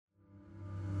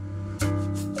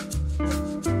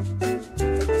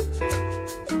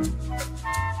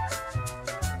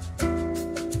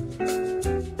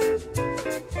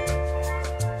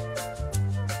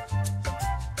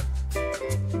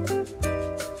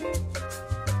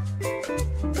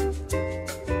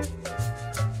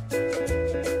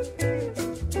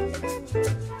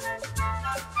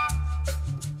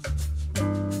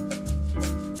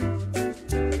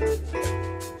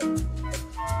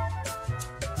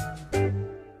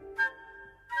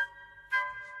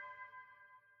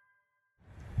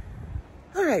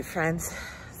right, friends.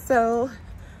 So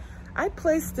I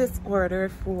placed this order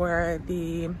for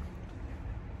the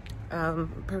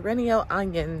perennial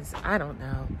onions, I don't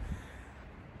know,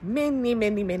 many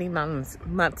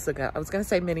months ago. I was going to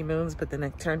say many moons, but then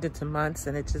it turned into months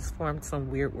and it just formed some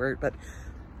weird word, but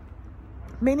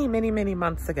many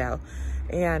months ago.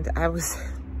 And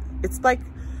it's like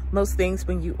most things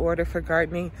when you order for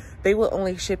gardening, they will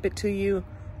only ship it to you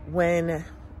when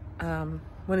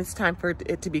it's time for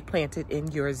it to be planted in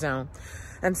your zone.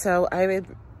 And so I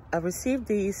received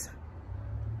these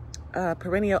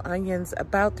perennial onions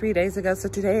about 3 days ago. So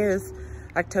today is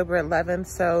October 11th.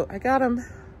 So I got them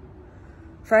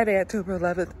Friday, October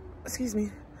 11th. Excuse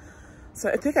me. So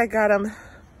I think I got them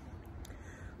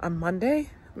on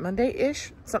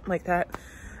Monday-ish, something like that.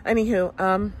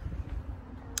 Anywho,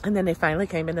 and then they finally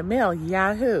came in the mail.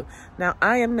 Yahoo! Now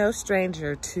I am no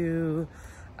stranger to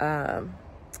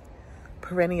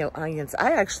perennial onions.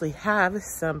 I actually have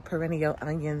some perennial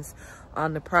onions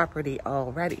on the property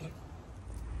already.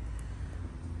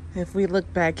 If we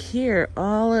look back here,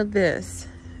 all of this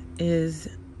is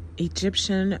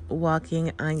Egyptian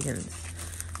walking onions.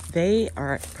 They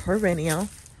are perennial,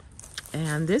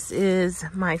 and this is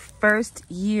my first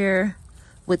year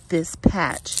with this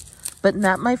patch, but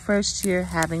not my first year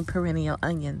having perennial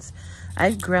onions.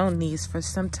 I've grown these for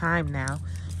some time now,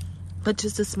 but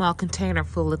just a small container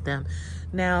full of them.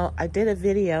 Now, I did a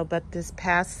video, but this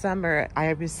past summer,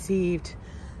 I received,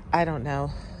 I don't know,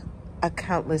 a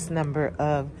countless number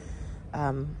of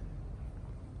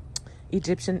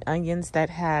Egyptian onions that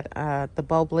had the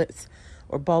bulblets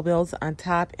or bulbils on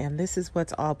top, and this is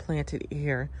what's all planted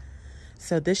here.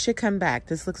 So this should come back.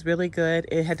 This looks really good.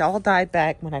 It had all died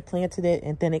back when I planted it,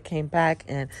 and then it came back,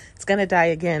 and it's going to die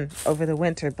again over the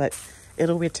winter, but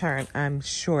it'll return. I'm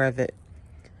sure of it.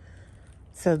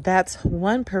 So that's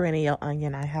one perennial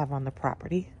onion I have on the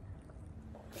property.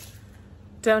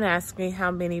 Don't ask me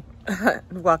how many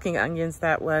walking onions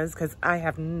that was, because I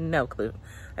have no clue.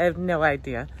 I have no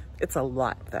idea. It's a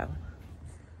lot, though.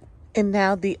 And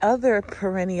now the other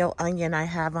perennial onion I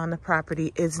have on the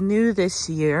property is new this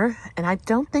year, and I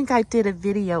don't think I did a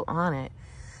video on it.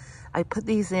 I put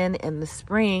these in the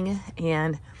spring,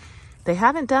 and they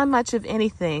haven't done much of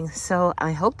anything, so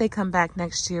I hope they come back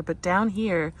next year. But down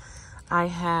here, I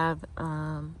have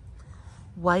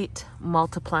white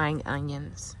multiplying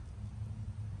onions.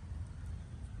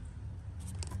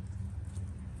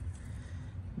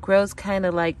 Grows kind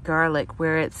of like garlic,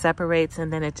 where it separates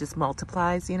and then it just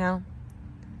multiplies, you know?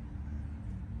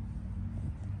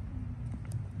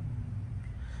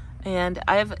 And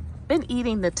I've been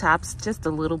eating the tops just a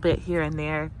little bit here and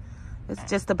there. It's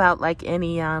just about like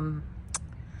any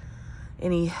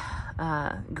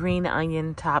green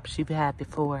onion tops you've had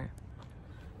before.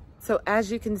 So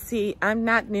as you can see, I'm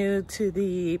not new to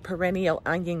the perennial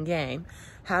onion game.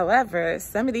 However,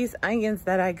 some of these onions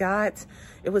that I got,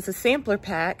 it was a sampler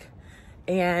pack,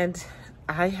 and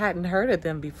I hadn't heard of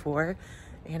them before,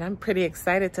 and I'm pretty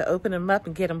excited to open them up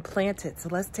and get them planted. So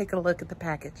let's take a look at the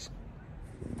package.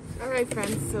 All right,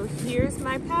 friends, so here's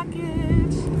my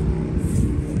package.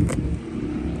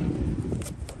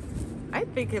 I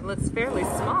think it looks fairly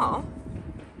small,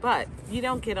 but you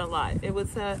don't get a lot. It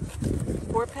was a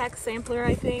 4-pack sampler,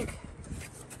 I think.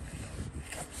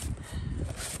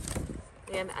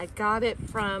 And I got it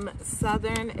from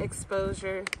Southern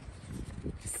Exposure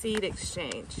Seed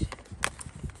Exchange.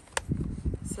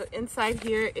 So inside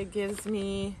here, it gives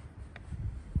me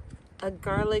a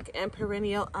garlic and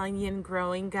perennial onion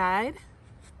growing guide.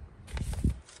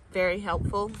 Very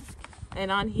helpful. And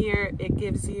on here, it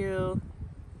gives you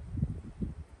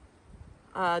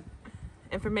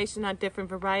information on different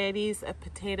varieties of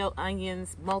potato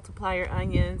onions, multiplier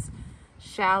onions,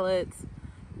 shallots,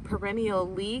 perennial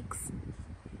leeks,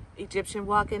 Egyptian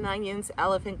walking onions,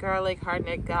 elephant garlic,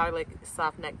 hardneck garlic,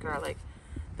 softneck garlic.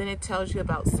 Then it tells you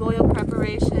about soil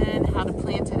preparation, how to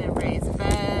plant it in raised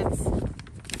beds,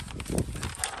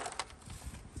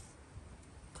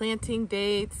 planting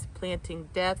dates, planting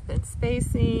depth and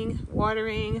spacing,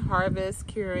 watering, harvest,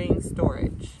 curing,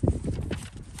 storage.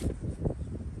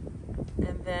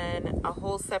 And then a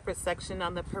whole separate section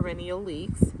on the perennial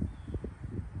leeks.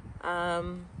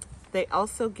 They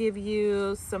also give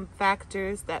you some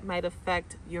factors that might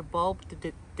affect your bulb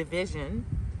division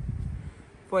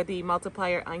for the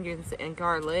multiplier onions and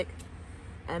garlic.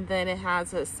 And then it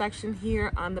has a section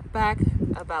here on the back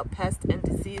about pest and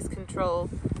disease control,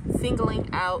 singling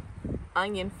out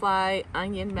onion fly,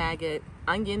 onion maggot,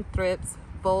 onion thrips,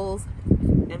 voles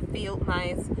and field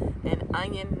mice, and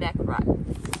onion neck rot.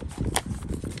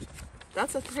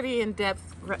 That's a pretty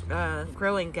in-depth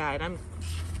growing guide. I'm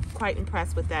quite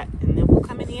impressed with that, and it will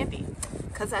come in handy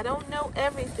because I don't know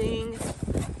everything.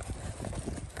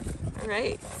 All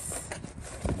right.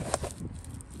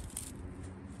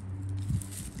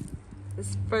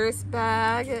 This first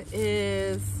bag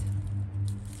is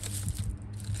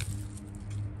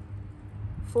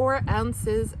 4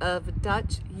 ounces of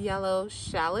Dutch yellow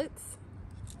shallots.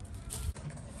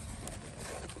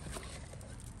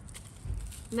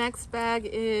 Next bag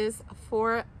is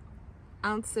 4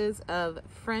 ounces of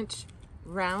French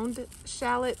round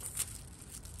shallots.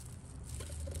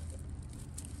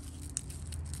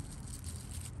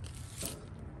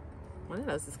 One of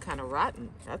those is kind of rotten.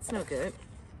 That's no good.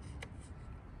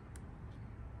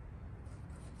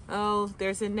 Oh,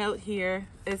 there's a note here.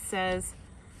 It says,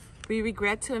 "We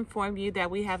regret to inform you that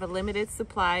we have a limited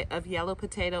supply of yellow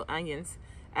potato onions.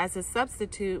 As a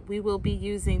substitute, we will be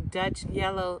using Dutch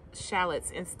yellow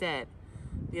shallots instead.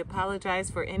 We apologize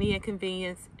for any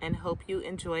inconvenience and hope you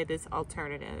enjoy this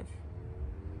alternative."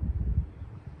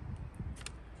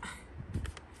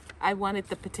 I wanted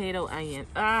the potato onion.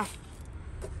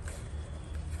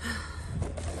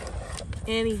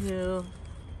 Anywho,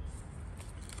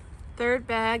 third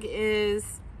bag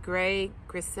is gray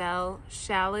griselle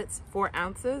shallots, 4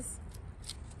 ounces.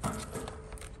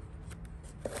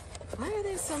 Why are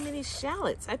there so many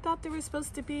shallots? I thought there were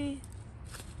supposed to be.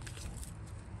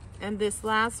 And this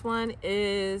last one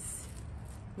is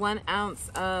 1 ounce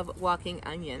of walking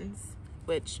onions,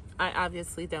 which I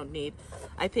obviously don't need.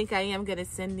 I think I am gonna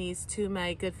send these to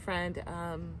my good friend,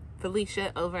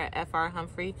 Felicia over at FR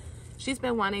Humphrey. She's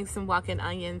been wanting some walking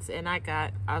onions and I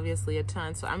got obviously a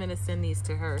ton, so I'm gonna send these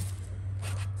to her.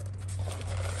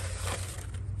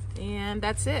 And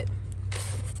that's it.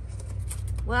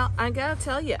 Well, I gotta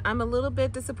tell you, I'm a little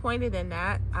bit disappointed in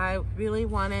that. I really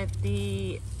wanted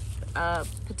the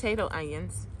potato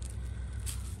onions.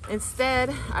 Instead,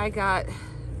 I got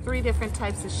 3 different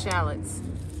types of shallots.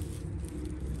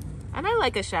 And I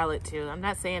like a shallot too. I'm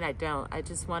not saying I don't. I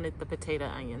just wanted the potato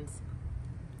onions.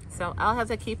 So I'll have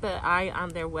to keep an eye on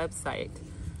their website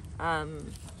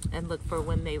and look for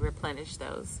when they replenish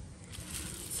those.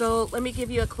 So let me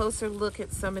give you a closer look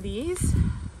at some of these.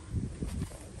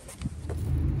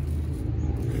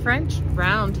 French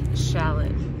round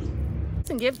shallot. It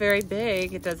doesn't get very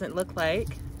big, it doesn't look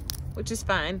like, which is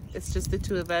fine. It's just the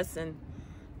 2 of us and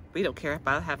we don't care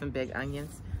about having big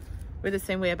onions. We're the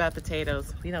same way about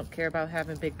potatoes. We don't care about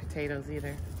having big potatoes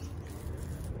either.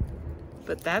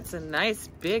 But that's a nice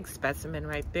big specimen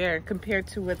right there compared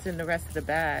to what's in the rest of the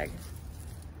bag.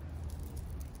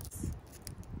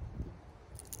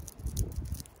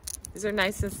 These are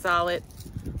nice and solid.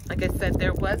 Like I said,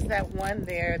 there was that one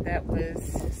there that was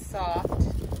soft,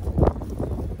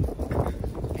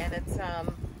 and it's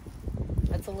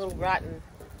a little rotten.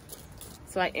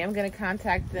 So I am gonna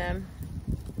contact them.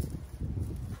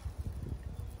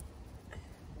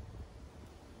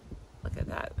 Look at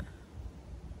that.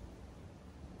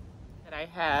 That I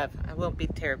have. I won't be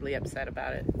terribly upset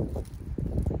about it.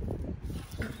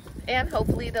 And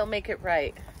hopefully they'll make it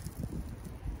right.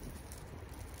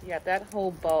 Yeah, that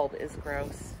whole bulb is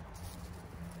gross.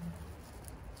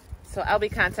 So I'll be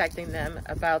contacting them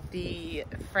about the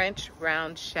French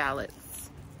round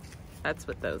shallots. That's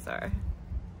what those are.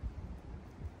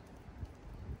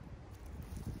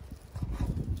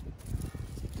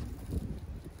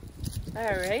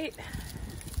 All right.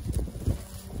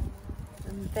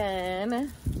 And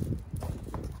then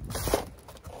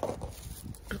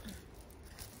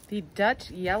the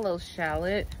Dutch yellow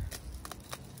shallot.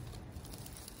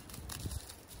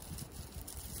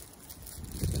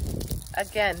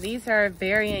 Again, these are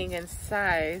varying in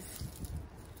size.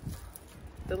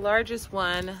 The largest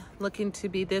one looking to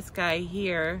be this guy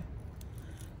here,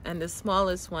 and the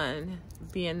smallest one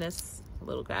being this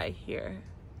little guy here.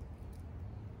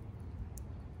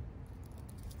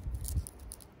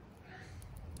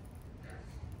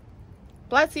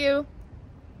 Bless you.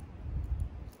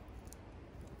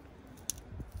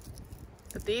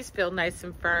 But these feel nice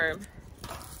and firm.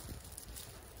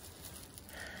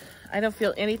 I don't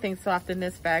feel anything soft in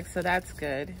this bag, so that's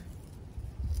good.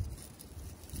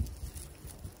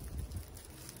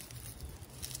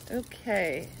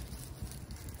 Okay.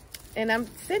 And I'm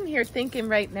sitting here thinking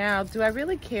right now, do I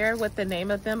really care what the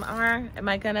name of them are? Am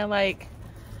I gonna like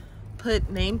put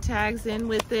name tags in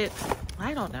with it?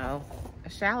 I don't know. A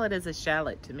shallot is a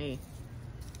shallot to me.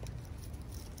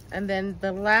 And then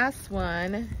the last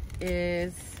one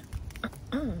is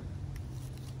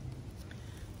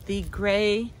the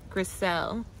gray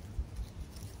griselle.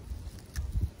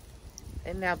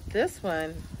 And now this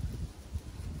one,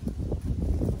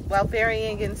 while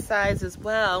varying in size as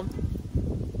well,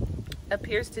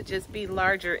 appears to just be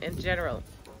larger in general.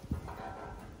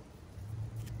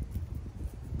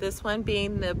 This one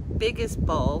being the biggest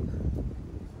bulb,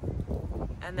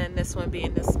 and then this one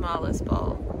being the smallest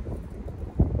bulb.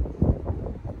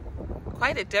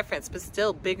 Quite a difference, but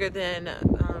still bigger than,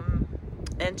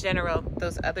 in general,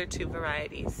 those other two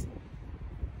varieties.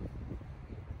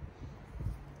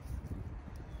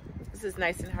 This is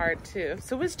nice and hard too.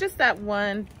 So it's just that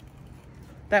one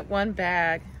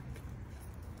bag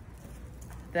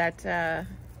that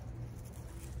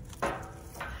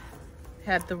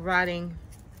had the rotting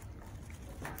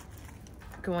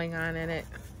going on in it.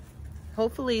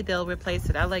 Hopefully they'll replace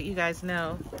it. I'll let you guys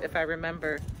know if I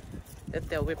remember if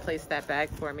they'll replace that bag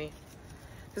for me.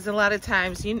 Because a lot of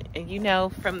times, you know,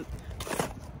 from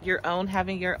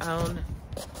having your own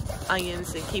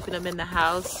onions and keeping them in the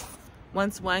house,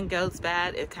 once one goes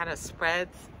bad, it kind of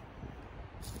spreads.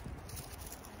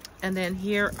 And then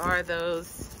here are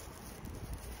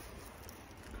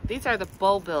these are the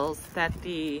bulbils that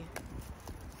the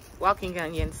walking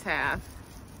onions have.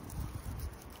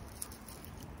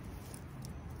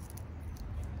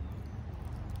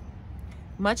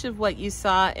 Much of what you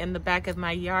saw in the back of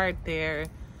my yard there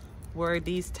were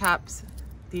these tops,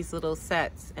 these little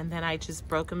sets, and then I just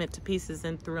broke them into pieces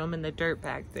and threw them in the dirt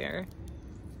back there.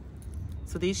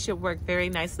 So these should work very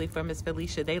nicely for Miss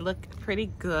Felicia. They look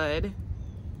pretty good.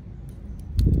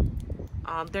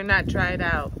 They're not dried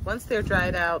out. Once they're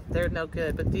dried out, they're no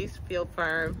good, but these feel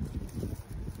firm.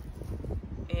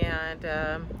 And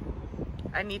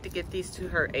I need to get these to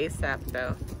her ASAP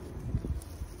though.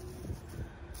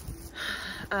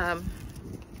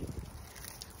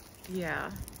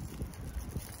 Yeah.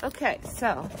 Okay,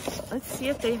 so let's see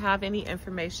if they have any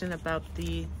information about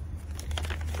the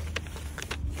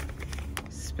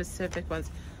specific ones.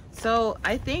 So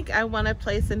I think I want to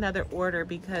place another order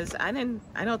because I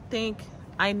don't think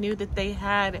I knew that they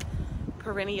had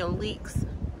perennial leeks,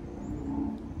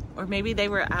 or maybe they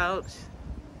were out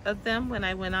of them when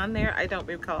I went on there. I don't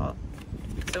recall.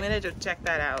 So I'm gonna just check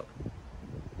that out.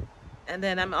 And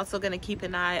then I'm also gonna keep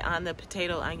an eye on the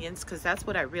potato onions because that's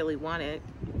what I really wanted.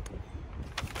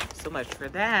 So much for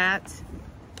that.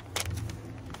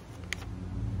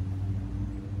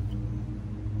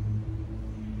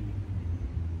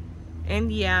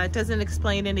 And yeah, it doesn't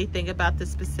explain anything about the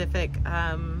specific,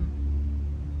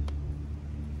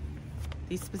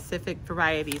 these specific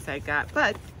varieties I got,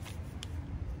 but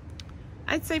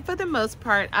I'd say for the most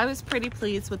part, I was pretty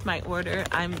pleased with my order.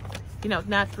 I'm, you know,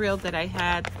 not thrilled that I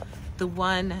had the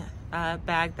one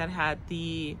bag that had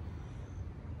the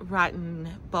rotten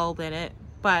bulb in it,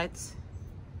 but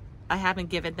I haven't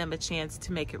given them a chance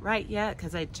to make it right yet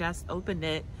because I just opened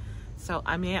it. So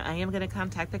I am going to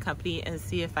contact the company and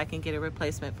see if I can get a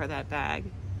replacement for that bag.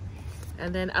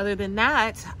 And then other than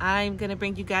that, I'm going to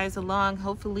bring you guys along,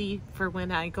 hopefully, for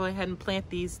when I go ahead and plant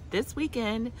these this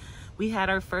weekend. We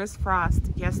had our first frost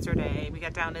yesterday. We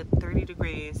got down to 30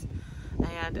 degrees.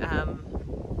 And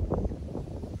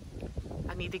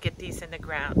I need to get these in the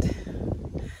ground.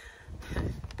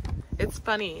 It's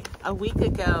funny, a week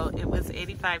ago, it was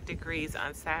 85 degrees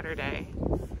on Saturday.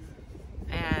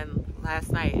 And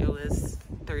last night it was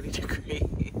 30 degrees.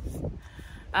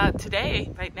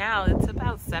 Today, right now, it's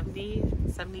about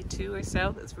 70, 72 or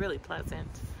so. It's really pleasant.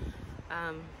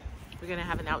 We're gonna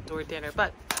have an outdoor dinner.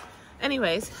 But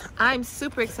anyways, I'm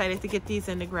super excited to get these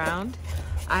in the ground.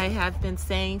 I have been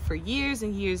saying for years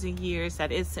and years and years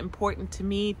that it's important to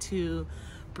me to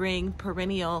bring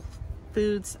perennial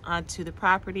foods onto the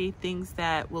property, things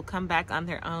that will come back on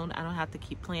their own. I don't have to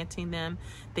keep planting them,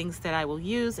 things that I will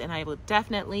use, and I will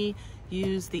definitely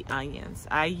use the onions.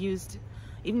 I used,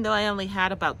 even though I only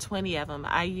had about 20 of them,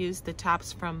 I used the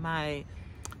tops from my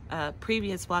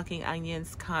previous walking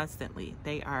onions constantly.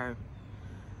 They are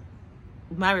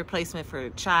my replacement for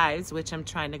chives, which I'm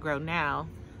trying to grow now.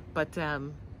 But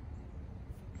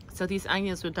so these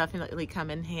onions will definitely come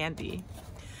in handy.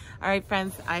 All right,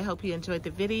 friends, I hope you enjoyed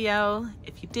the video.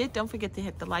 If you did, don't forget to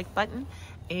hit the like button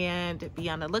and be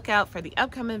on the lookout for the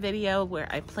upcoming video where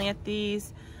I plant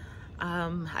these.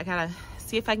 I gotta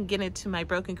see if I can get into my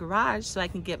broken garage so I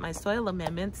can get my soil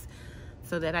amendments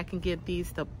so that I can give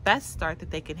these the best start that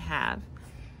they can have.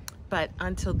 But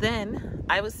until then,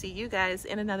 I will see you guys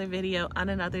in another video on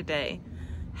another day.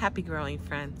 Happy growing,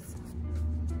 friends.